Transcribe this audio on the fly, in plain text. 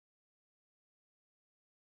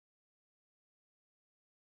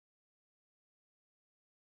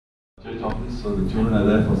Church office, so the children are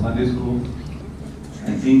there for Sunday school.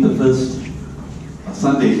 And being the first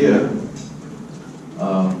Sunday here,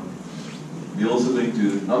 we're also going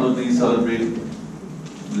to not only celebrate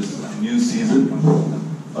this new season,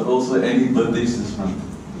 but also any birthdays this month.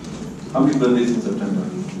 How many birthdays in September?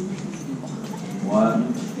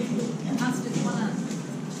 One.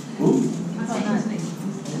 Who?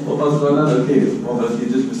 Oh, Pastor Anand, okay. Oh, but he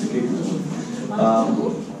just missed the cake.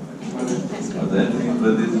 Are there any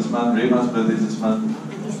birthdays this month? Reuben's birthday this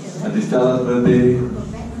month. And Stella's birthday.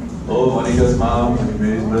 Oh, Monica's mom,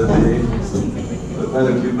 Mary's birthday. So quite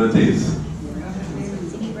a few birthdays.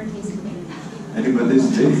 Any birthdays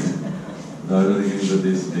today? No, I don't think any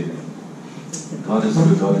birthdays today. God is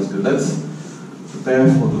good, God is good. Let's prepare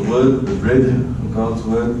for the word, the bread of God's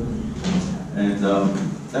word. And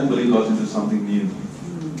then believe God to do something new.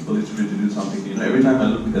 Holy Spirit to do something new. Every time I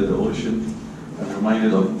look at the ocean, I'm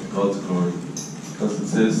reminded of God's glory. Because it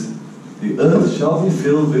says, the earth shall be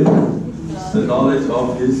filled with the knowledge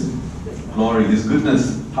of His glory, His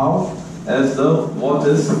goodness. How? As the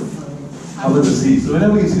waters cover the sea. So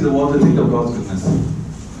whenever you see the water, think of God's goodness.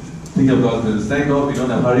 Think of God's goodness. Thank God we don't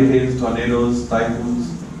have hurricanes, tornadoes,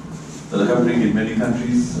 typhoons that are happening in many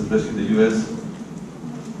countries, especially the US.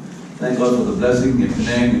 Thank God for the blessing in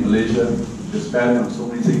Penang, in Malaysia. We're spared from so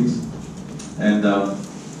many things. And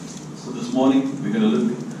so this morning we're going to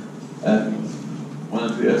look at one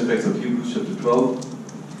or two aspects of Hebrews chapter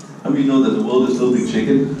 12. And we know that the world is still being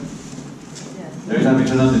shaken. Every time we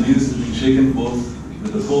turn on the news, it's being shaken, both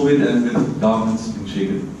with the COVID and with governments being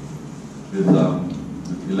shaken. With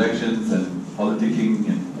elections and politicking,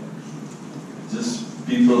 and just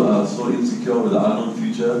people are so insecure with the unknown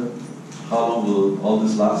future. How long will all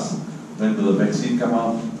this last? When will the vaccine come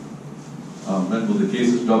out? When will the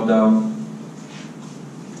cases drop down?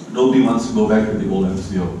 Nobody wants to go back to the old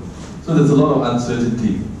MCO. So there's a lot of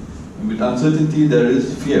uncertainty. And with uncertainty there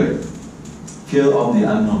is fear. Fear of the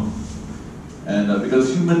unknown. And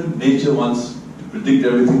because human nature wants to predict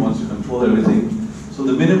everything, wants to control everything. So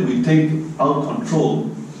the minute we take out control,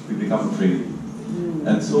 we become afraid.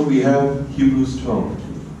 And so we have Hebrews 12,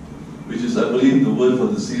 which is, I believe, the word for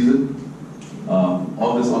the season.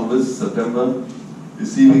 August onwards, September,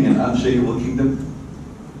 receiving an unshakable kingdom.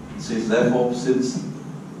 It says, therefore, since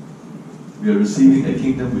we are receiving a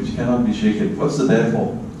kingdom which cannot be shaken. What's the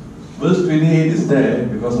therefore? Verse 28 is there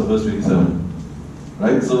because of verse 27.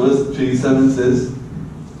 Right? So verse 27 says,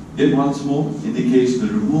 yet once more indicates the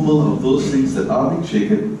removal of those things that are being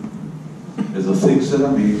shaken, as the things that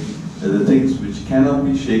are made, that the things which cannot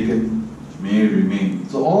be shaken may remain.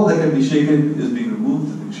 So all that can be shaken is being removed,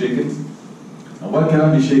 is being shaken. And what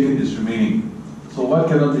cannot be shaken is remaining. So what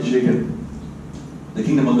cannot be shaken? The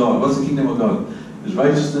kingdom of God. What's the kingdom of God? His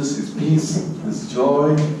righteousness, His peace, His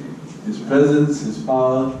joy, His presence, His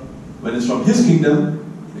power. When it's from His kingdom,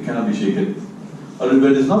 it cannot be shaken. Or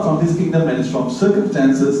when it's not from His kingdom and it's from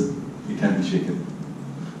circumstances, it can be shaken.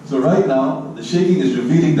 So right now, the shaking is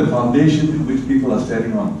revealing the foundation in which people are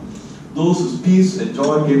standing on. Those whose peace and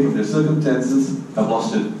joy came from their circumstances have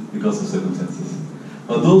lost it because of circumstances.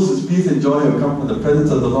 But those whose peace and joy have come from the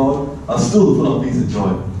presence of the Lord are still full of peace and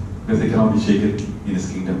joy because they cannot be shaken in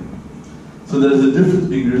His kingdom. So there's a difference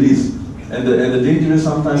being released. And the danger is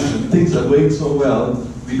sometimes when things are going so well,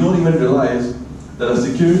 we don't even realize that our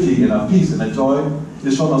security and our peace and our joy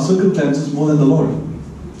is from our circumstances more than the Lord.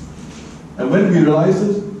 And when we realize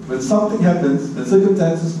it, when something happens, when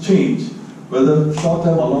circumstances change, whether short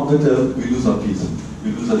term or longer term, we lose our peace,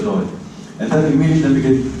 we lose our joy. And then immediately we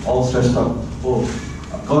get all stressed out. Oh,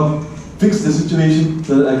 God, fix the situation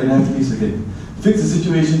so that I can have peace again. Fix the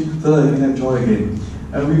situation so that I can have joy again.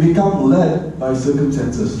 And we become led by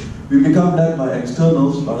circumstances. We become led by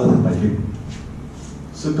externals rather than by Him.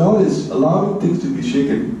 So God is allowing things to be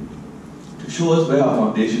shaken to show us where our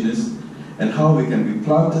foundation is and how we can be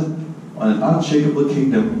planted on an unshakable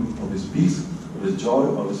kingdom of His peace, of His joy,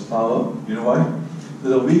 of His power. You know why? So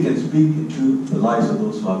that we can speak into the lives of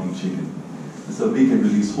those who are being shaken. And so we can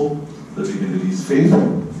release hope, so that we can release faith.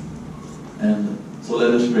 And so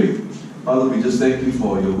let us pray. Father, we just thank You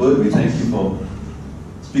for Your word. We thank You for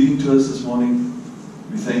speaking to us this morning.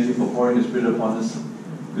 We thank You for pouring Your Spirit upon us.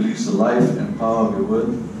 Release the life and power of Your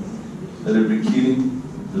word. Let it bring healing,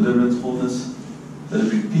 deliverance, wholeness. Let it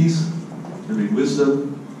bring peace. Let it bring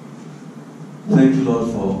wisdom. Thank You,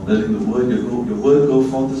 Lord, for letting the word, Your word go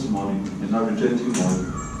forth this morning and not return to You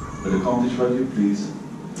void, but accomplish what You please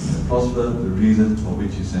and prosper the reason for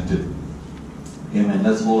which You sent it. Amen.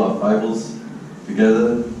 Let's hold our Bibles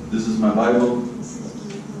together. This is my Bible.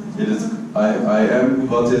 It is I am who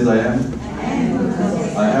God says I am.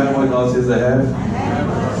 I have what God says I have.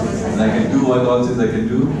 And I can do what God says I can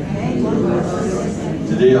do.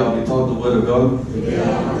 Today I'll be taught the Word of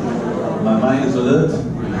God. My mind is alert.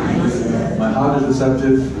 My heart is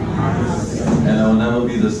receptive. And I will never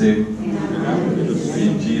be the same.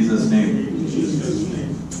 In Jesus' name.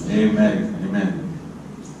 Amen. Amen.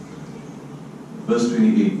 Verse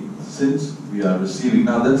 28. Since we are receiving.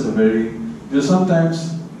 Now that's a very,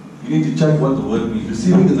 sometimes you need to check what the word means.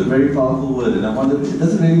 Receiving is a very powerful word, and I wonder, it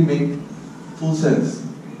doesn't really make full sense.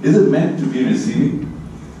 Is it meant to be receiving?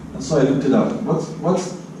 And so I looked it up.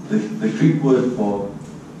 What's the Greek word for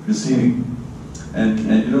receiving? And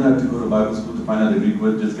you don't have to go to Bible school to find out the Greek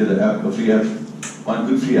word. Just get a free app. One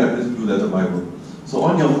good free app is Blue Letter Bible. So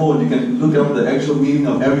on your phone, you can look up the actual meaning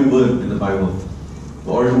of every word in the Bible.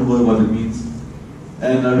 The origin word, what it means.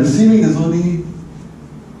 And receiving is only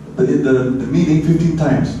the meaning 15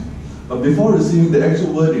 times. But before receiving, the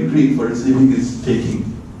actual word in Greek for receiving is taking,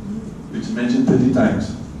 which is mentioned 30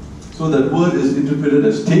 times. So that word is interpreted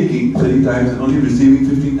as taking 30 times and only receiving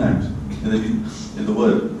 15 times in the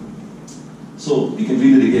word. So you can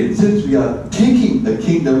read it again. Since we are taking a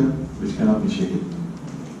kingdom which cannot be shaken.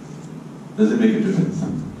 Does it make a difference?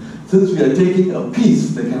 Since we are taking a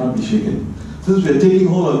peace that cannot be shaken. Since we are taking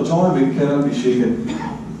hold of joy which cannot be shaken.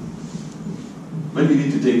 When we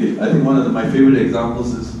need to take it, I think one of my favorite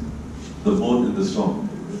examples is the boat in the storm.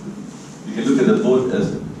 You can look at the boat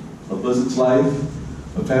as a person's life,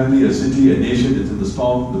 a family, a city, a nation. It's in the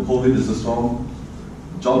storm. The COVID is a storm.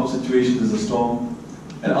 Job situation is a storm.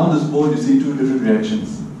 And on this boat, you see two different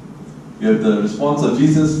reactions. You have the response of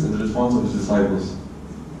Jesus and the response of his disciples.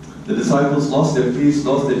 The disciples lost their peace,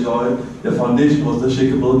 lost their joy. Their foundation was the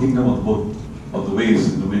shakable kingdom of the boat, of the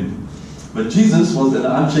waves and the wind. But Jesus was in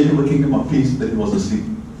an unshakable kingdom of peace that he was asleep.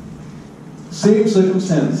 Same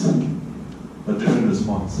circumstance, but different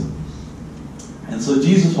response. And so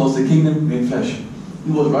Jesus was the kingdom made flesh. He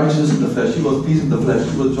was righteous in the flesh. He was peace in the flesh.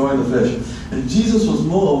 He was joy in the flesh. And Jesus was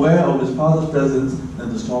more aware of his Father's presence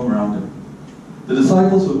than the storm around him. The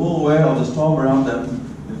disciples were more aware of the storm around them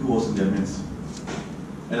than who was in their midst.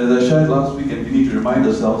 And as I shared last week, and we need to remind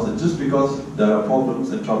ourselves that just because there are problems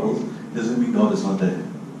and troubles, doesn't mean God is not there.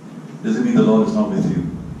 Doesn't mean the Lord is not with you.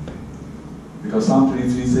 Because Psalm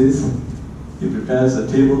 23 says, He prepares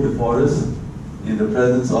a table before us in the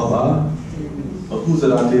presence of our, but who's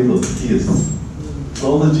at our table? He is.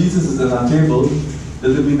 So although Jesus is at our table,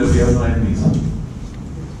 doesn't mean that we have no enemies.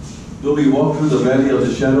 Though we walk through the valley of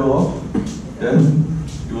the shadow of death,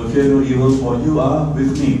 you will fear no evil, for you are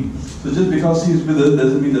with me. So just because He is with us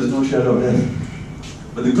doesn't mean there's no shadow of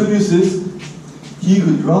death. But the good news is, he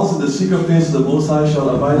who dwells in the secret place of the Most High shall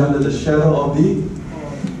abide under the shadow of the...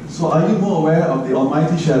 So are you more aware of the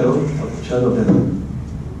almighty shadow or the shadow of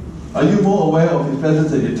death? Are you more aware of His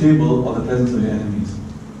presence at your table or the presence of your enemies?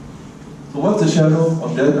 So what's the shadow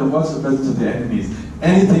of death and what's the presence of the enemies?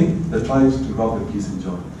 Anything that tries to rob your peace and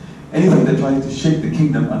joy. Anything that tries to shake the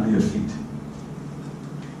kingdom under your feet.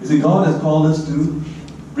 You see, God has called us to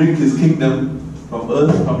bring His kingdom from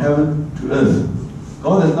earth, from heaven to earth.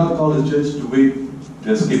 God has not called His church to wait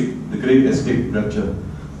to escape, the great escape rapture.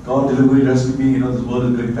 God deliver me, rescue me, this world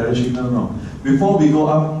is going perishing. No. Before we go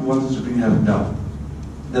up, He wants us to bring heaven down.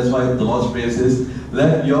 That's why the Lord's Prayer says,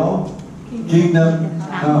 let your kingdom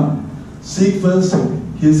come. Seek first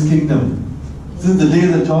His kingdom. Since the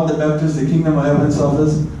days of John the Baptist, the kingdom of heaven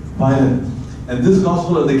suffers violence. And this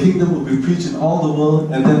gospel of the kingdom will be preached in all the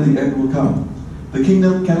world, and then the end will come. The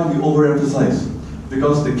kingdom cannot be overemphasized,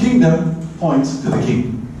 because the kingdom points to the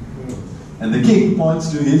king. And the king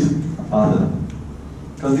points to his Father.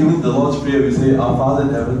 Because even the Lord's Prayer, we say, our Father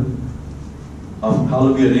in heaven,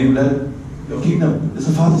 hallowed be your name, let your kingdom. It's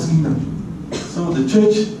the Father's kingdom. So the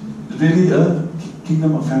church is really a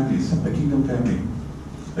kingdom of families, a kingdom family.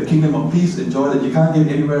 A kingdom of peace and joy that you can't get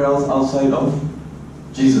anywhere else outside of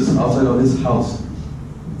Jesus, outside of His house.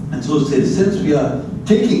 And so it says, since we are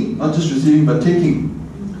taking, not just receiving, but taking.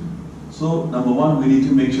 So, number one, we need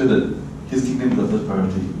to make sure that His kingdom is the first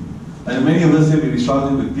priority. And many of us here may be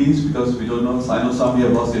struggling with peace because we don't know. I know some of you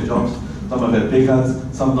have lost their jobs, some have had pay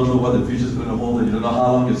cuts, some don't know what the future is going to hold, and you don't know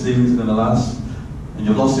how long your savings are going to last, and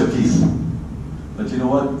you've lost your peace. But you know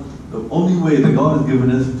what? The only way that God has given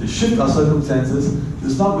us to shift our circumstances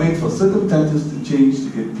is not wait for circumstances to change to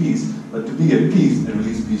get peace, but to be at peace and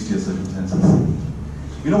release peace to your circumstances.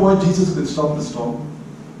 You know why Jesus could stop the storm?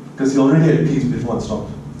 Because He already had peace before it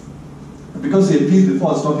stopped. And because He had peace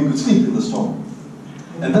before it stopped, He could sleep in the storm.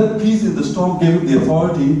 And that peace in the storm gave Him the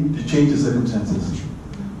authority to change His circumstances.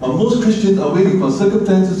 But most Christians are waiting for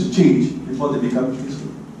circumstances to change before they become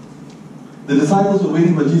peaceful. The disciples were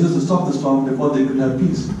waiting for Jesus to stop the storm before they could have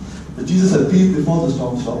peace. That Jesus had peace before the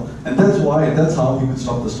storm stopped, and that's why, and that's how he could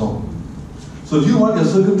stop the storm. So if you want your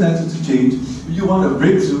circumstances to change, if you want a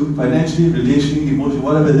breakthrough, financially, relationally, emotionally,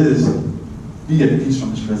 whatever it is, be at peace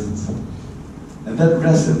from His presence. And that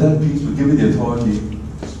rest and that peace will give you the authority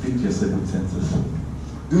to speak to your circumstances.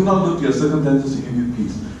 Do not look to your circumstances to give you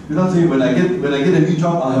peace. Do not say, when I get a new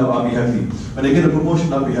job, I'll be happy. When I get a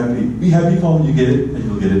promotion, I'll be happy. Be happy for when you get it, and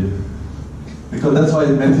you'll get it. Because that's why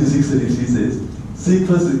Matthew 6:33 says, seek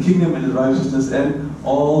first the kingdom and His righteousness, and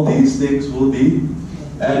all these things will be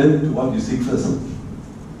added to what you seek first.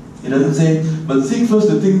 It doesn't say, but seek first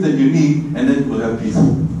the things that you need, and then you will have peace.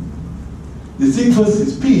 You seek first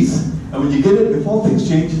His peace, and when you get it, before things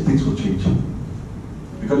change, things will change.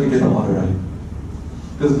 Because you get the order right.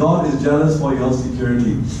 Because God is jealous for your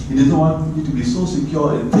security. He doesn't want you to be so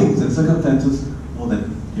secure in things and circumstances more than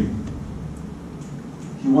Him.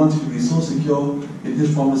 He wants you to be so secure in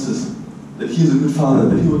His promises that He is a good Father,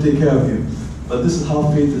 that He will take care of you. But this is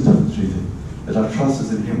how faith is demonstrated, that our trust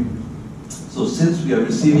is in Him. So since we are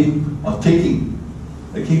receiving or taking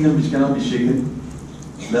a kingdom which cannot be shaken,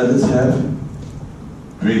 let us have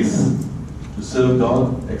grace to serve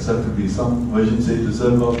God acceptably. Some versions say to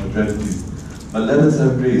serve God with gratitude. But let us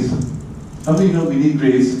have grace. How many know we need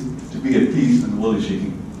grace to be at peace when the world is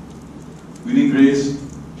shaking? We need grace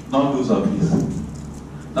not to lose our peace.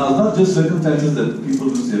 Now, it's not just circumstances that people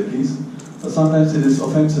lose their peace, but sometimes it is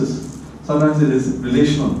offenses. Sometimes it is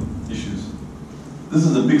relational issues. This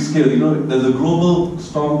is a big scale. You know, there's a global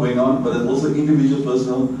storm going on, but there's also individual,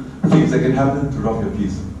 personal things that can happen to rock your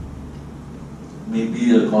peace.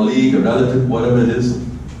 Maybe a colleague, a relative, whatever it is.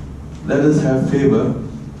 Let us have favor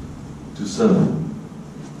to serve.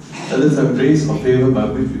 Let us have grace or favor by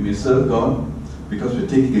which we may serve God, because we're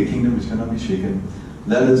taking a kingdom which cannot be shaken.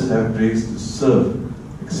 Let us have grace to serve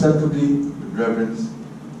acceptably with reverence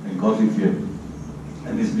and godly fear.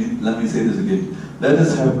 And let me say this again. Let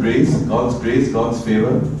us have grace, God's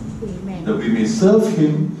favor, Amen, that we may serve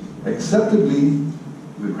Him acceptably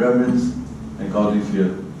with reverence and godly fear.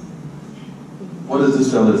 What does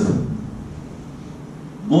this tell us?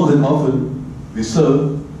 More than often, we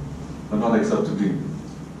serve, but not acceptably.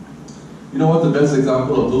 You know what the best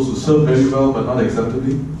example of those who serve very well, but not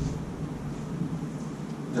acceptably?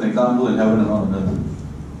 It's an example in heaven and on earth.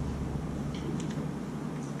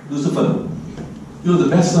 Lucifer. He was the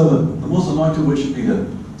best servant, the most anointed worship leader.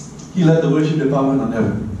 He led the worship department on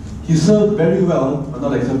heaven. He served very well, but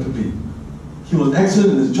not acceptably. He was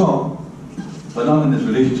excellent in his job, but not in his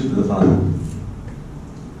relationship with the Father.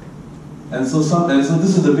 And so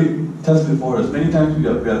this is the big test before us. Many times we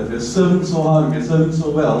are serving so hard, we are serving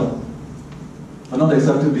so well, but not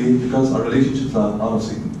acceptably because our relationships are out of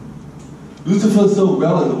sync. Lucifer served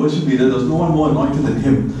well as a worship leader. There was no one more anointed than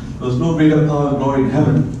him. There was no greater power and glory in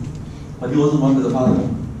heaven, but he wasn't one with the Father.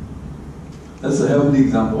 That's a heavenly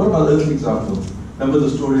example. What about the earthly example? Remember the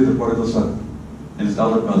story of the prodigal son and his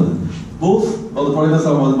elder brother. The prodigal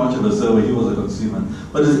son wasn't much of a server, he was a consumer.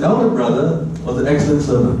 But his elder brother was an excellent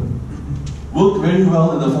servant. Worked very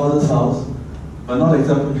well in the Father's house, but not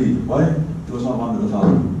acceptably. Why? He was not one with the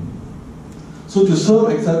Father. So to serve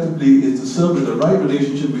acceptably is to serve with the right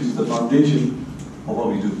relationship, which is the foundation of what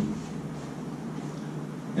we do.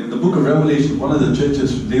 In the book of Revelation, one of the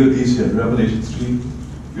churches, Laodicea, Revelation 3,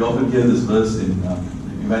 we often hear this verse in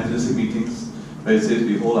evangelistic meetings, where it says,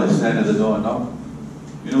 "Behold, I stand at the door and knock."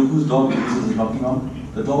 You know whose door Jesus is knocking on?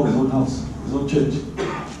 The door of his own house, his own church.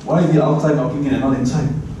 Why is he outside knocking in and not inside?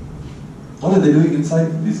 What are they doing inside?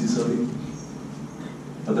 Is he serving?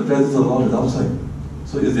 But the presence of the Lord is outside.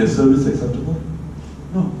 So is their service acceptable?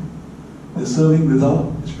 No. They're serving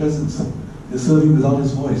without His presence. They're serving without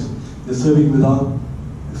His voice. They're serving without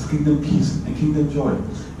His kingdom peace and kingdom joy.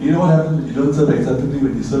 And you know what happens when you don't serve acceptably,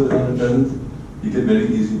 when you serve without His presence? You get very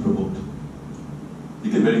easily provoked.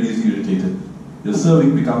 You get very easily irritated. Your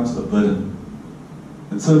serving becomes a burden.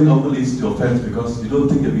 And serving often leads to offense because you don't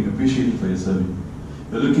think you're being appreciated for your serving.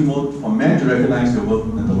 You're looking more for men to recognize your work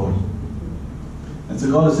than the Lord. And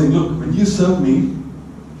so God is saying, look, when you serve me,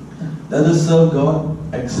 let us serve God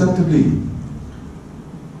acceptably.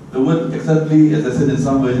 The word acceptably, as I said in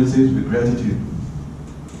some versions, says with gratitude.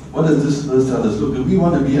 What does this verse tell us? Look, if we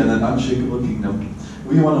want to be in an unshakable kingdom, if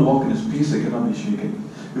we want to walk in His peace that cannot be shaken,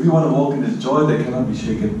 if we want to walk in His joy that cannot be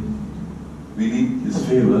shaken, we need His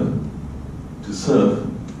favor to serve.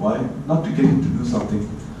 Why? Not to get Him to do something,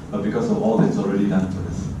 but because of all that's already done for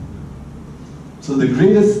us. So the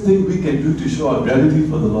greatest thing we can do to show our gratitude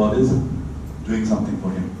for the Lord is doing something for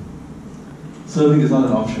Him. Serving is not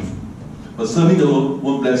an option. But serving alone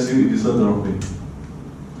won't bless you if you serve the wrong way.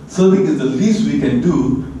 Serving is the least we can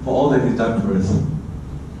do for all that He's done for us.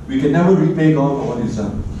 We can never repay God for what He's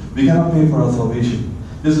done. We cannot pay for our salvation.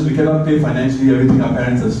 This is, we cannot pay financially everything our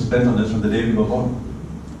parents have spent on us from the day we were born.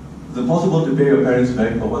 It's impossible to pay your parents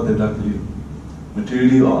back for what they've done to you,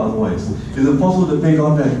 materially or otherwise. It's impossible to pay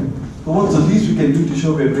God back. But what's the least we can do to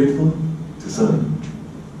show we're grateful? To serve.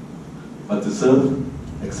 But to serve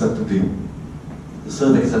acceptably. To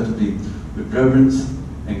serve acceptably with reverence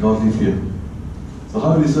and godly fear. So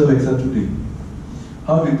how do we serve acceptably?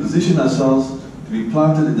 How do we position ourselves to be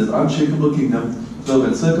planted in this unshakable kingdom so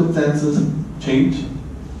when circumstances change,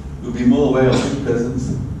 we'll be more aware of His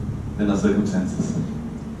presence than our circumstances.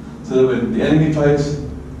 So that when the enemy tries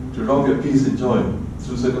to rob your peace and joy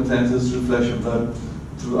through circumstances, through flesh and blood,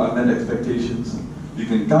 through unmet expectations, you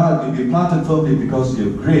can guard, you'll be planted firmly because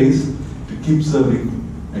you have grace to keep serving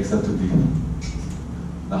acceptably.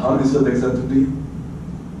 Now how do we serve acceptably?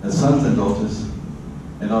 As sons and daughters,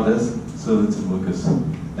 and not as servants and workers.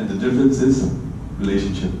 And the difference is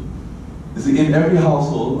relationship. You see, in every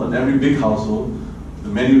household, in every big household, the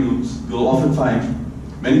many rooms, you'll often find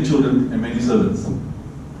many children and many servants.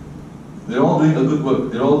 They're all doing a good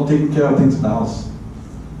work. They're all taking care of things in the house.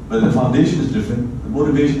 But the foundation is different, the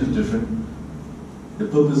motivation is different, the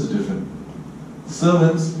purpose is different.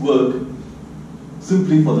 Servants work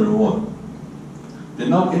simply for the reward. They're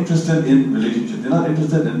not interested in relationship. They're not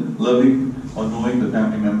interested in loving or knowing the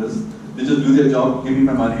family members. They just do their job, give me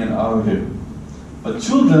my money and out of here. But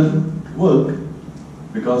children work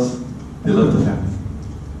because they love the family.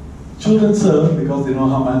 Children serve because they know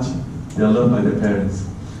how much they are loved by their parents.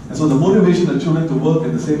 And so the motivation of children to work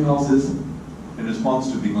in the same house is in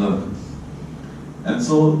response to being loved. And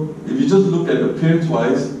so if you just look at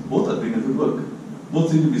appearance-wise, both are doing a good work.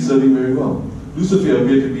 Both seem to be serving very well. Lucifer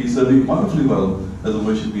appeared to be serving wonderfully well as a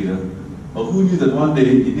worship leader. But who knew that one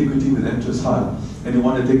day iniquity would enter his heart and he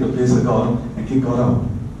wanted to take the place of God and kick God out?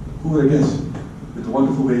 Who would have guessed with the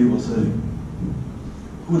wonderful way he was serving?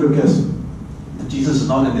 Who would have guessed that Jesus is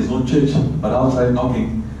not in his own church but outside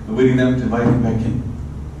knocking and waiting them to invite him back in?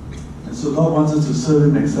 And so God wants us to serve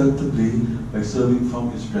Him acceptably by serving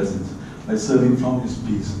from His presence, by serving from His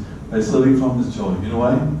peace, by serving from His joy. You know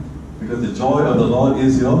why? Because the joy of the Lord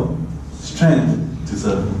is your strength to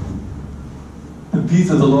serve. The peace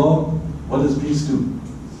of the Lord, what does peace do?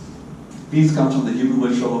 Peace comes from the Hebrew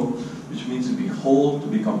word shalom, which means to be whole, to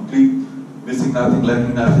be complete, missing nothing,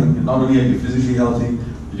 lacking nothing. And not only are you physically healthy,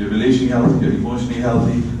 but you're relationally healthy, you're emotionally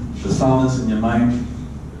healthy, the soundness in your mind,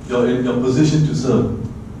 you're in your position to serve.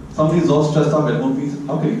 Somebody is all stressed out at no peace,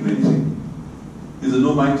 how can he do anything? He's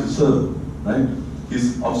no mind to serve, right?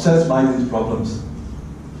 He's obsessed by his problems.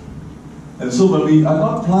 And so when we are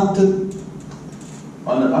not planted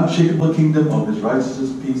on an unshakable kingdom of His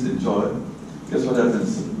righteousness, peace, and joy, guess what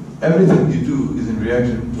happens? Everything you do is in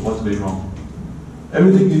reaction to what's going wrong.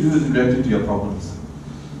 Everything you do is in reaction to your problems.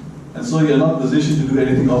 And so you're not positioned to do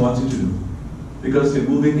anything God wants you to do. Because you're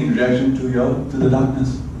moving in reaction to the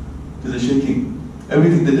darkness, to the shaking.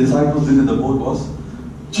 Everything the disciples did in the boat was,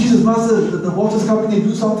 Jesus, Master, the water's coming in,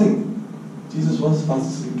 do something. Jesus was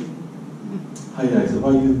fast asleep. Hi, I said,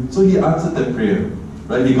 why are you? So He answered that prayer.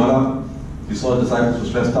 Right? He got up, He saw the disciples were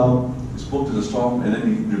stressed out, He spoke to the storm, and then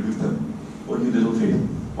He rebuked them. Oh, you little faith.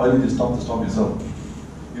 Why didn't you stop the storm yourself?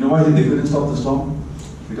 You know why they couldn't stop the storm?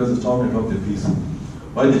 Because the storm had dropped their peace.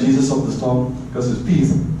 Why did Jesus stop the storm? Because His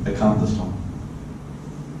peace had calmed the storm.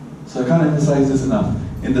 So I can't emphasize this enough.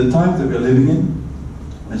 In the times that we are living in,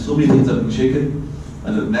 when so many things are being shaken,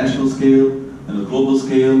 on the national scale, on the global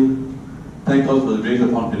scale, thank God for the grace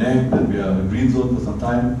upon Penang, that we are a green zone for some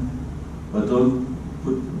time, but don't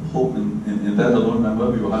put hope in that alone. Remember,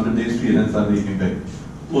 we were 100 days free and then suddenly came back.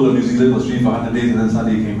 Whole of New Zealand was free for 100 days and then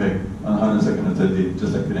suddenly came back on the 102nd and 3rd day,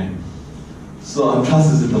 just like Penang. So our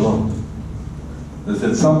trust is in the Lord. They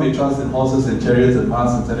said some may trust in horses and chariots and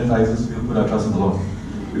masks and sanitizers, we will put our trust in the Lord.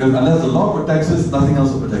 Because unless the Lord protects us, nothing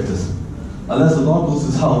else will protect us. Unless the Lord builds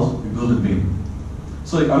His house, we build it vain.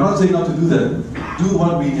 So I'm not saying not to do that. Do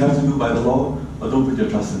what we have to do by the law, but don't put your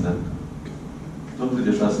trust in that. Don't put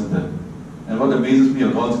your trust in that. And what amazes me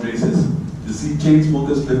of God's grace is to see chain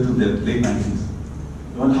smokers live to their late 90s.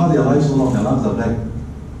 You wonder how they are alive so long, their lungs are black.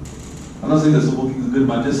 I'm not saying that smoking is good,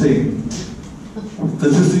 but I'm just saying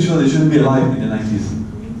statistics show they shouldn't be alive in their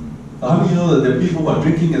 90s. How do you know that there are people who are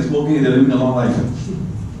drinking and smoking and they're living a long life?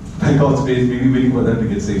 By God's grace, maybe waiting for them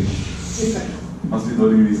to get saved. Must be the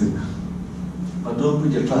only reason. But don't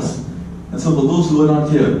put your trust. And so for those who are not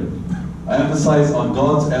here, I emphasize on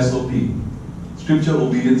God's SOP. Scripture,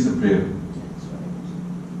 obedience, and prayer.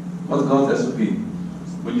 What's God's SOP?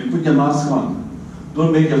 When you put your mask on,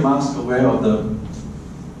 don't make your mask aware of the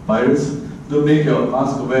virus. Don't make your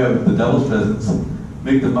mask aware of the devil's presence.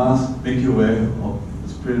 Make the mask make you aware of the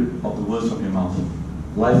spirit of the words from your mouth.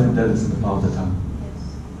 Life and death is in the power of the tongue.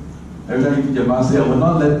 Every time you put your mouth, say, I will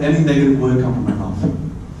not let any negative word come from my mouth.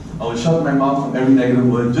 I will shut my mouth from every negative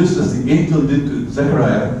word, just as the angel did to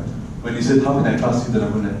Zechariah when he said, how can I trust you that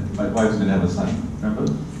my wife's going to have a son?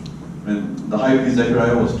 Remember? When the high priest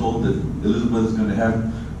Zechariah was told that Elizabeth is going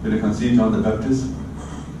to conceive John the Baptist,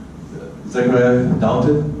 Zechariah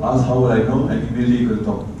doubted, asked, how would I know? And immediately he could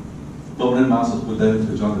talk. Permanent mask was put there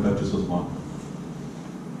until John the Baptist was born.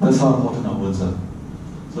 That's how important our words are.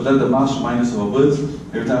 So let the mask remind us of our words.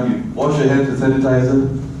 Every time you wash your hands with sanitizer,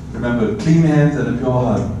 remember, clean hands and a pure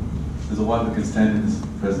heart is the one who can stand in His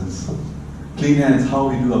presence. Clean hands, how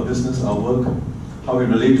we do our business, our work, how we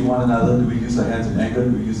relate to one another. Do we use our hands in anger?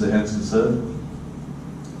 Do we use our hands to serve?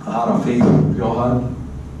 A heart of faith, pure heart.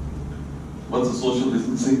 What's the social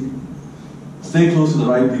distancing? Stay close to the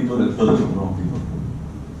right people and further from the wrong people.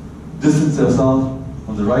 Distance yourself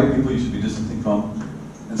from the right people you should be distancing from,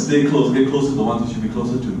 and stay close, get close to the ones you should be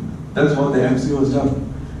closer to. That's what the MCO has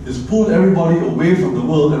done. It's pulled everybody away from the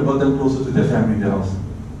world and brought them closer to their family and their house.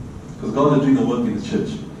 Because God is doing the work in His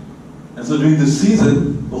church. And so during this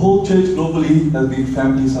season, the whole church globally has been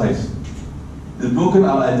family-sized. They've broken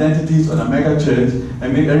our identities on a mega church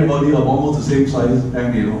and made everybody of almost the same size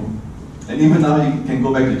family at home. And even now you can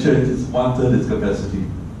go back to church, it's 1/3 its capacity.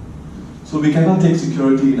 So we cannot take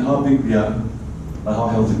security in how big we are, but how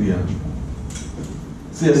healthy we are.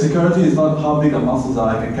 See, a security is not how big our muscles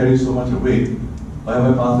are, I can carry so much weight, or have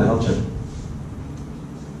I passed the health check.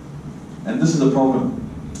 And this is the problem.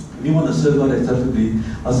 If we want to serve God acceptably,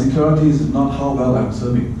 our security is not how well I'm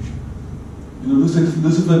serving. You know,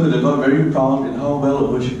 Lucifer could have got very proud in how well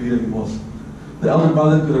a worship leader he was. The elder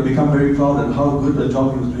brother could have become very proud in how good a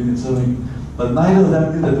job he was doing in serving. But neither of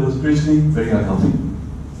them knew that they were spiritually very unhealthy.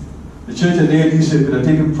 The church at Laodicea could have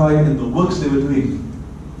taken pride in the works they were doing,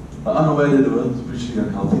 but unaware that they were spiritually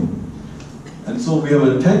unhealthy. And so we have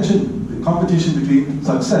a tension, the competition between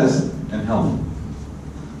success and health.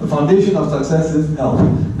 The foundation of success is health.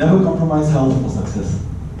 Never compromise health for success.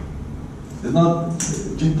 It's not,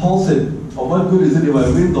 Paul said, or what good is it if I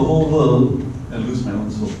win the whole world and lose my own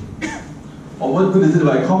soul? Or what good is it if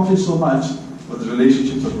I accomplish so much, but the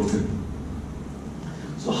relationships are broken?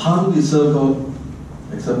 So how do we serve God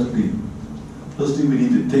acceptably? Firstly, we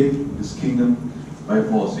need to take His kingdom by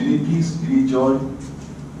force. You need peace, you need joy.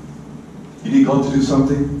 You need God to do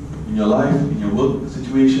something in your life, in your work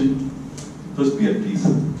situation. First, be at peace.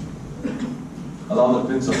 Allow the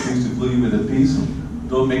Prince of Peace to fill you with a peace.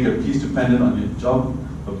 Don't make your peace dependent on your job,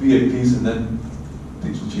 but be at peace and then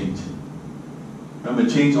things will change. Remember,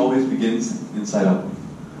 change always begins inside out.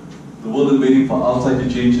 The world is waiting for outside to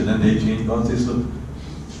change and then they change. God says, look,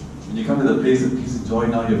 when you come to the place of peace and joy,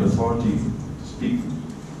 now you have authority to speak.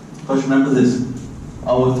 Because remember this,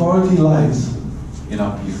 our authority lies in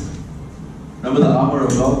our peace. Remember the armor of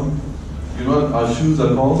God? You know what our shoes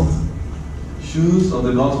are called? Shoes of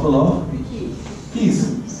the gospel of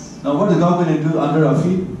peace. Now what is God going to do under our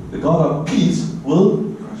feet? The God of peace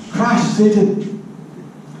will crush Satan.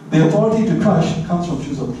 The authority to crush comes from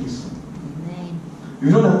shoes of peace. If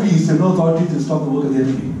you don't have peace, you have no authority to stop the work of the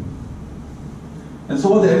enemy. And so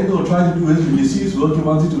what the enemy will try to do is, when he sees work, he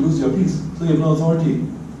wants you to lose your peace. So you have no authority.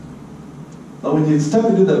 Now when you step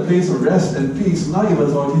into that place of rest and peace, now you have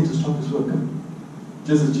authority to stop his work.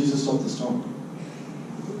 Just as Jesus stopped the storm.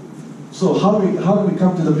 So how do we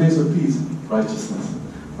come to the place of peace? Righteousness.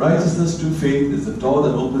 Righteousness through faith is the door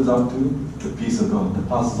that opens up to the peace of God, that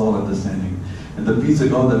passes all understanding. And the peace of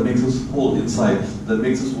God that makes us whole inside, that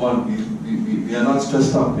makes us one. We are not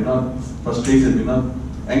stressed out, we're not frustrated, we're not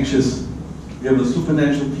anxious. We have a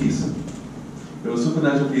supernatural peace. We have a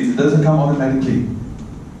supernatural peace. It doesn't come automatically.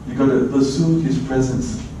 You've got to pursue His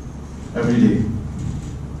presence every day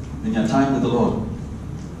in your time with the Lord.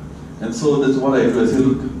 And so that's what I do. I say,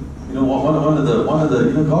 look, you know, one of the,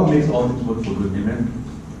 you know, God makes all things work for good. Amen.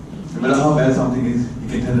 No matter how bad something is, He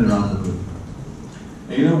can turn it around for good.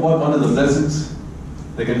 And you know what? One of the blessings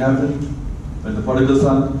that can happen when the prodigal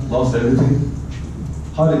son lost everything.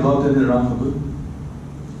 How did God turn it around for good?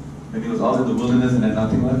 When he was out in the wilderness and had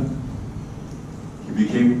nothing left, he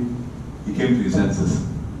came to his senses.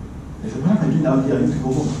 He said, what am I doing out here? I need to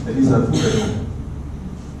go home. At least I have food at home.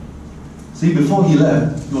 See, before he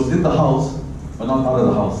left, he was in the house, but not part of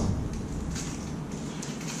the house.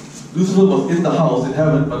 Lucifer was in the house, in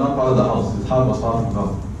heaven, but not part of the house. His heart was far from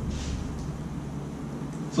God.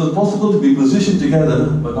 So it's possible to be positioned together,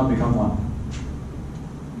 but not become one.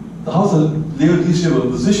 The house of Laodicea were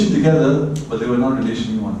positioned together, but they were not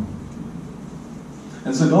relationally one.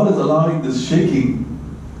 And so God is allowing this shaking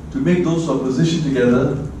to make those who are positioned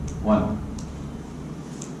together one.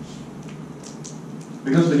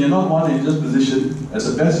 Because when you're not one and you're just positioned, at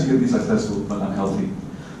the best you can be successful but unhealthy.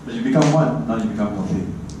 But you become one, now you become healthy.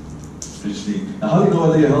 Spiritually. Now how do you know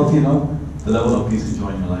whether you're healthy or not? The level of peace you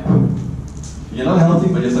enjoy in your life. You're not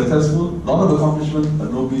healthy but you're successful, a lot of accomplishment,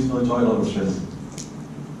 but no peace, no joy, a lot of stress.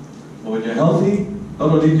 But when you're healthy, not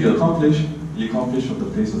only do you accomplish from the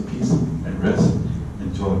place of peace and rest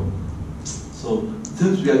and joy. So,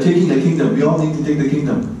 since we are taking a kingdom, we all need to take the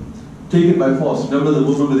kingdom. Take it by force. Remember the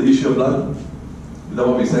woman with the issue of blood? Is that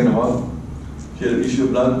what we sang about? She had an issue of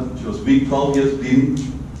blood. She was weak, 12 years bleeding.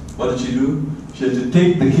 What did she do? She had to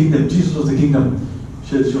take the kingdom. Jesus was the kingdom.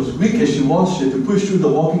 She was weak as she was. She had to push through the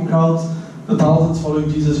walking crowds, the thousands following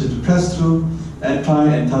Jesus. She had to press through and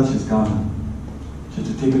try and touch his garment. She had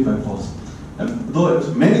to take it by force. And though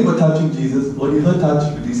many were touching Jesus, only her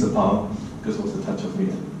touch released the power because it was the touch of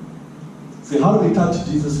faith. See, how do we touch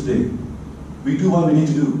Jesus today? We do what we need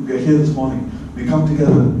to do. We are here this morning. We come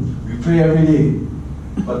together. We pray every day.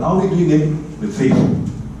 But are we doing it with faith?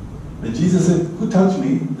 When Jesus said, who touched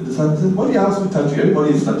me? The disciples said, what do you ask me to touch you?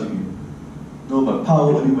 Everybody is touching you. No, but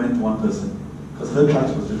power only went to one person. Because her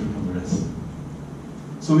touch was different from the rest.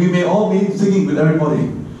 So we may all be singing with everybody.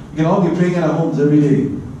 We can all be praying in our homes every day.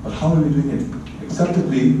 But how are we doing it?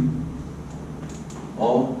 Acceptably,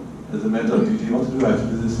 or as a matter of duty? What to do? I have to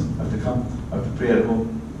do this. I have to come. I have to pray at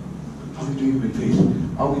home. How are we doing it with faith?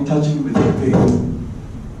 Are we touching with our faith?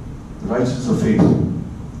 The righteousness of faith.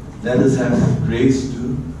 Let us have grace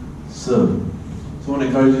to serve. So I want to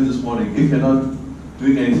encourage you this morning, if you're not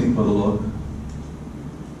doing anything for the Lord,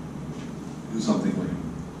 do something for Him.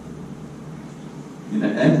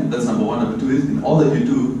 And that's number one. Number two is, in all that you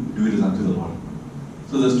do it as unto the Lord.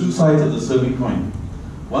 So there's two sides of the serving coin.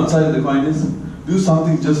 One side of the coin is, do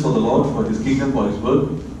something just for the Lord, for His kingdom, for His work,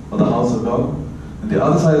 for the house of God. And the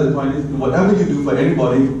other side of the coin is, whatever you do for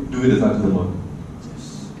anybody, do it as unto the Lord.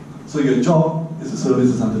 So your job is to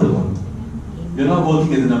service as unto the Lord. You're not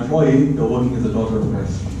working as an employee, you're working as a daughter of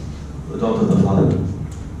Christ, the daughter of the Father.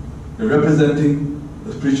 You're representing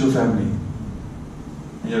the spiritual family,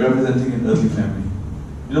 and you're representing an earthly family.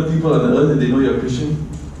 You know, people on the earth, and they know you're a Christian,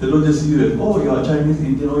 they don't just see you as, oh, you're a Chinese,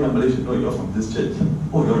 Indian, oh, you're Malaysian, no, you're from this church.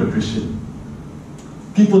 Oh, you're a Christian.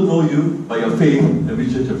 People know you by your faith and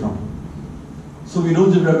which church you're from. So we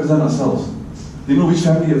don't just represent ourselves. They know which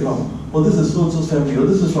family you're from. Oh, this is so-and-so's family, or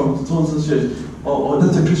this is from so-and-so's church, or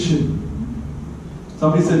that's a Christian.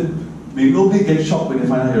 Somebody said, may nobody get shocked when they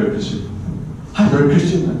find out you're a Christian. Hi, you're a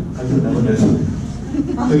Christian, man. I could never guess.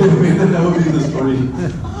 Okay, may that never be the story.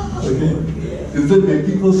 Okay? Instead, when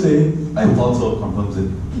people say, I thought so, confirms it.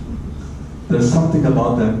 There's something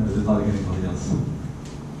about them that is not like anybody else.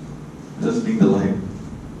 Just being the light.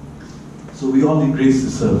 So we all need grace to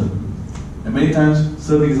serve. And many times,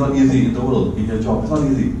 serving is not easy in the world, in your job. It's not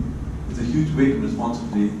easy. It's a huge weight and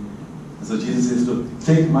responsibility. And so Jesus says, look,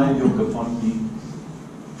 take my yoke upon me.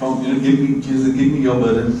 Jesus, give me your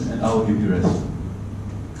burden, and I will give you rest.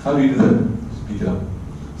 How do you do that? Speak it up.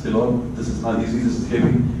 Say, Lord, this is not easy, this is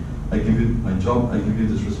heavy. I give you my job, I give you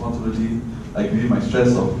this responsibility. I give you my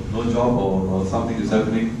stress of no job or something is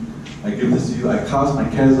happening. I give this to you. I cast my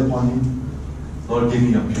cares upon you. Lord, give me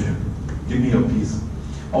your care. Give me your peace.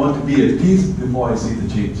 I want to be at peace before I see the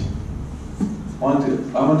change. I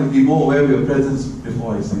want to be more aware of your presence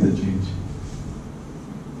before I see the change.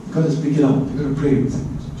 You've got to speak it out. You've got to pray.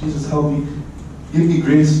 Jesus, help me. Give me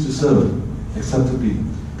grace to serve acceptably.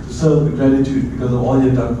 To serve with gratitude because of all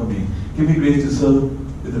you've done for me. Give me grace to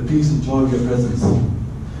serve with the peace and joy of your presence.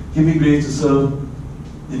 Give me grace to serve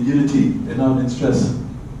in unity and not in stress.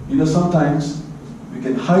 You know, sometimes we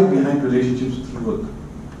can hide behind relationships through work.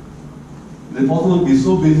 It's possible to be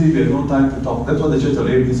so busy we have no time to talk. That's what the church of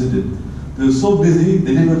Reuben did. They were so busy,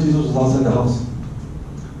 they didn't know Jesus was outside the house.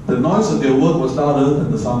 The noise of their work was louder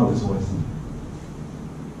than the sound of his voice.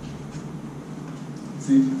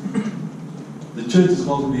 See, the church is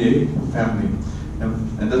called to be a family.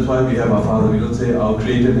 And that's why we have our Father. We don't say our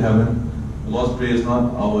Creator in heaven. The Lord's Prayer is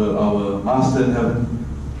not our Master in heaven,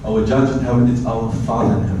 our Judge in heaven. It's our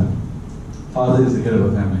Father in heaven. Father is the head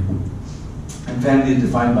of a family. And family is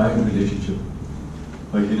defined by a relationship,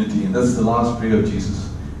 by unity. And that's the last prayer of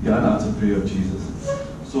Jesus, the unanswered prayer of Jesus.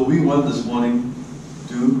 So we want this morning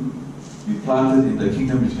to be planted in the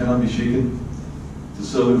kingdom which cannot be shaken, to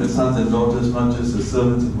serve Him as sons and daughters, not just as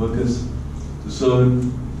servants and workers, to serve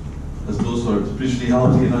Him as those who are spiritually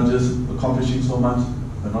healthy, not just accomplishing so much,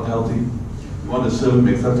 but not healthy. We want to serve Him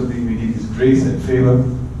acceptably. We need His grace and favor.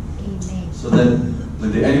 Amen. So that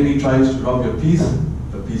when the enemy tries to rob your peace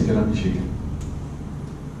cannot be shaken.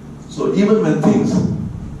 So even when things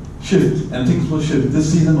shift, and things will shift,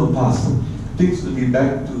 this season will pass, things will be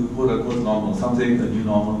back to quote-unquote normal. Some say the new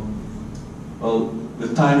normal. Well,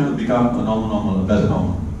 with time it'll become a normal, a better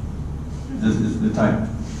normal. This is the time.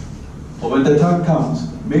 But when the time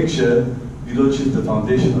comes, make sure you don't shift the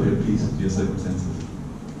foundation of your peace to your circumstances.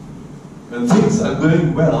 When things are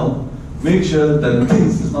going well, make sure that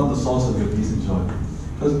peace is not the source of your peace and joy.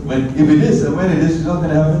 Because if it is, and when it is, it's not going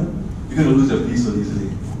to happen, you're going to lose your peace so easily.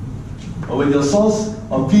 But when your source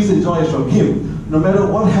of peace and joy is from Him, no matter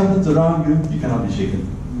what happens around you, you cannot be shaken.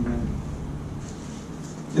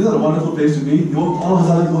 Isn't that a wonderful place to be? You won't all of a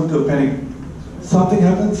sudden go into a panic. Something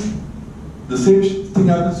happens, the same thing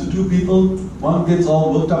happens to two people, one gets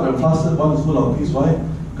all worked up and flustered, one is full of peace. Why?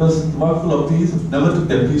 Because the one full of peace never took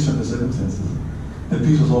their peace from the circumstances. Their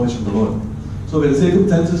peace was always from the Lord. So when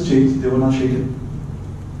circumstances changed, they were not shaken.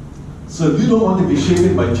 So if you don't want to be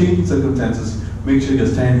shaken by changing circumstances, make sure you're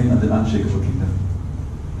standing under the unshakable kingdom.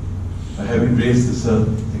 By having grace to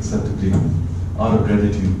serve acceptably, out of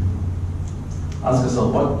gratitude. Ask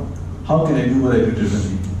yourself, how can I do what I do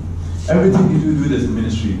differently? Everything you do is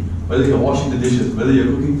ministry. Whether you're washing the dishes, whether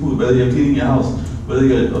you're cooking food, whether you're cleaning your house, whether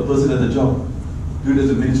you're a person at the job, do it as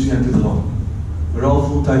a ministry unto the Lord. We're all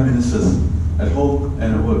full-time ministers at home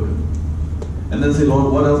and at work. And then say,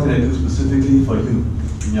 Lord, what else can I do specifically for you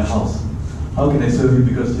in your house? How can I serve you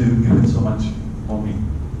because you've given so much for me?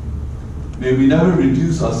 May we never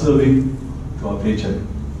reduce our serving to our paycheck.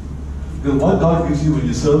 Because what God gives you when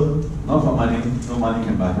you serve, not for money, no money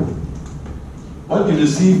can buy. What you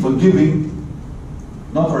receive for giving,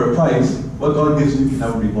 not for a price, what God gives you can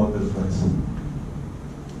never be bought with a price.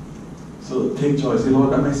 So take joy. Say,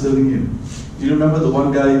 Lord, am I serving you? Do you remember the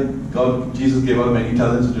one guy, Jesus gave out many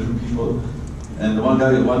talents to different people, and the one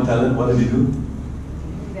guy with one talent, what did he do?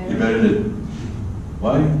 He buried it.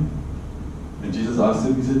 Why? When Jesus asked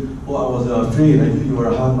him, he said, oh, I was afraid. I knew you were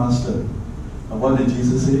a hard master. And what did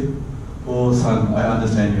Jesus say? Oh, son, I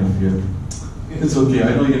understand your fear. It's okay.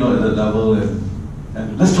 I know you're not at that level,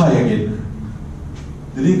 and let's try again.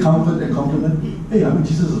 Did he comfort and compliment? Hey,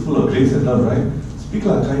 Jesus is full of grace and love, right? Speak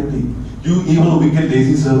like kindly. You evil, wicked,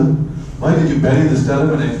 lazy servant. Why did you bury this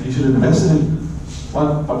talent when you should have invested in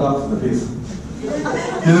one patak in the face?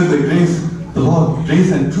 Here is the grace, the Lord,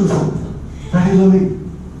 grace and truth. Very loving.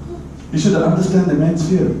 You should understand the man's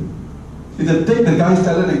fear. He said, take the guy's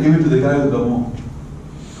talent and give it to the guy who got more.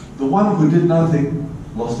 The one who did nothing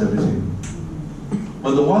lost everything.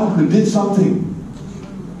 But the one who did something,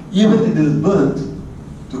 even if it is burnt,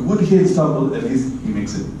 to wood, hay, and stubble, at least he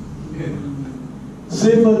makes it. Yeah.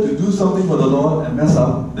 Safer to do something for the Lord and mess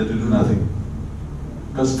up than to do nothing.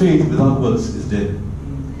 Because faith without works is dead.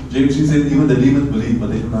 James 3 says, even the demons believe, but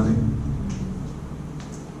they do nothing.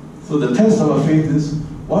 So the test of our faith is,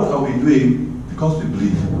 what are we doing because we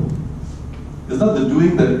believe? It's not the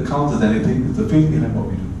doing that counts as anything, it's the faith behind what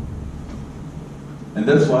we do. And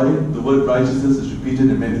that's why the word righteousness is repeated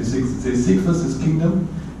in Matthew 6. It says, seek first His kingdom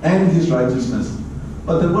and His righteousness.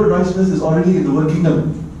 But the word righteousness is already in the word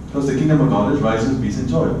kingdom. Because the kingdom of God is righteousness, peace, and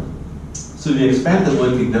joy. So we expand the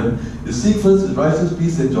word kingdom, you seek first His righteousness,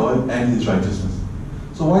 peace, and joy, and His righteousness.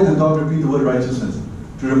 So why does God repeat the word righteousness?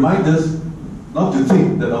 To remind us not to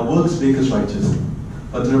think that our works make us righteous,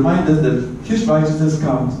 but to remind us that His righteousness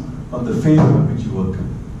comes from the faith on which you work.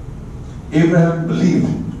 Abraham believed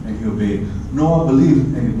and he obeyed. Noah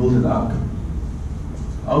believed and he built an ark.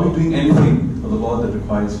 Are we doing anything for the Lord that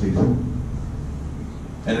requires faith?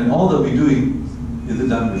 And in all that we're doing, is it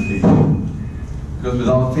done with faith? Because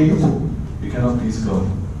without faith, we cannot please God.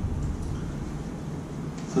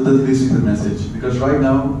 So that's basically the message. Because right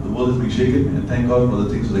now, the world is being shaken, and thank God for the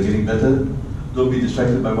things that are getting better. Don't be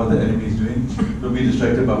distracted by what the enemy is doing. Don't be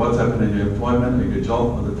distracted by what's happening in your employment, or your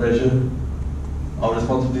job, or the pressure. Our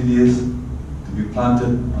responsibility is to be planted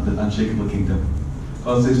on the unshakable kingdom.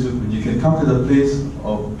 God says, look, when you can come to the place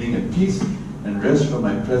of being at peace and rest from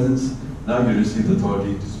my presence, now you receive the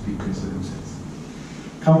authority to speak to your circumstance.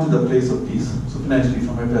 Come to the place of peace, supernaturally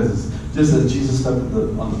from my presence, just as Jesus stepped on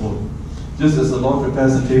the boat. Just as the Lord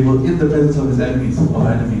prepares the table in the presence of His enemies, of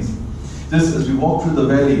our enemies. Just as we walk through the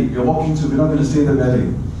valley, we're walking through, we're not going to stay in the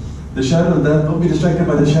valley. The shadow of death, don't be distracted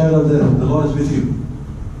by the shadow of death. The Lord is with you.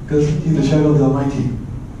 Because He's the shadow of the Almighty.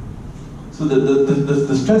 So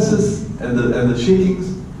the stresses and the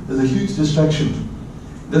shakings is a huge distraction.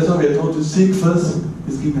 That's why we are told to seek first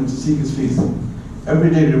His kingdom, to seek His face. Every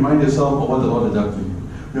day remind yourself of what the Lord has done for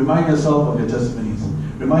you. Remind yourself of your testimonies.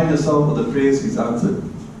 Remind yourself of the prayers He's answered.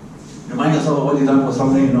 Remind yourself of what He's done for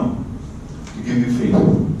somebody you know, to give you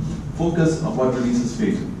faith. Focus on what releases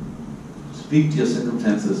faith. Speak to your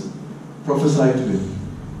circumstances. Prophesy to Him.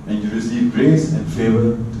 And you receive grace and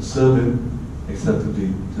favor to serve Him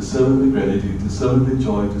acceptably, to serve Him with gratitude, to serve Him with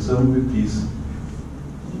joy, to serve Him with peace,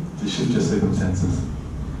 to shift your circumstances.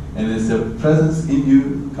 And as the presence in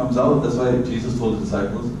you comes out, that's why Jesus told the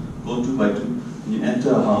disciples, go 2 by 2. When you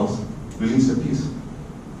enter a house, release your peace.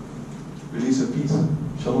 Release your peace.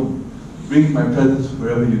 Shalom. Bring my presence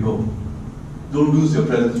wherever you go. Don't lose your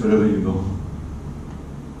presence wherever you go.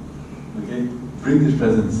 Okay? Bring His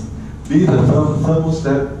presence. Be the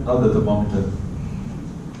thermostat, not the thermometer.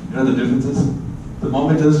 You know the differences?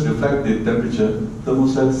 Thermometers reflect the temperature.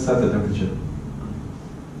 Thermostats set the temperature.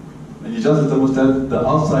 When you adjust the thermostat, the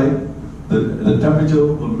outside, the temperature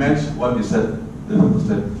will match what you set the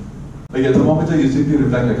thermostat. Like a thermometer, you simply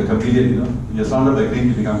reflect like a chameleon, you know. You're surrounded by green,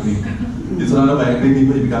 you become green. You're surrounded by angry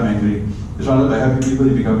people, you become angry. You're surrounded by happy people,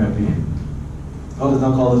 you become happy. God has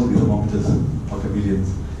not called us to be thermometers or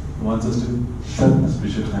chameleons. He wants us to set a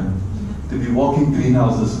spiritual climate. To be walking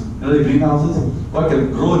greenhouses. You know the greenhouses? What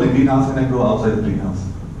can grow in a greenhouse and grow outside the greenhouse?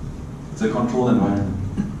 It's a controlled environment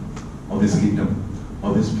of His kingdom,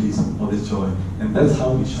 of His peace, of His joy. And that's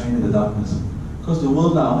how we shine in the darkness. Because the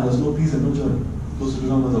world now has no peace and no joy. Those who do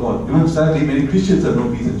not know the Lord. Even sadly, many Christians have no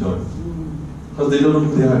peace and joy. Because they don't know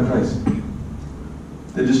who they are in Christ.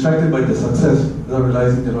 They're distracted by their success without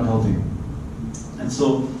realizing they're not healthy. And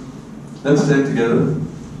so, let's stand together.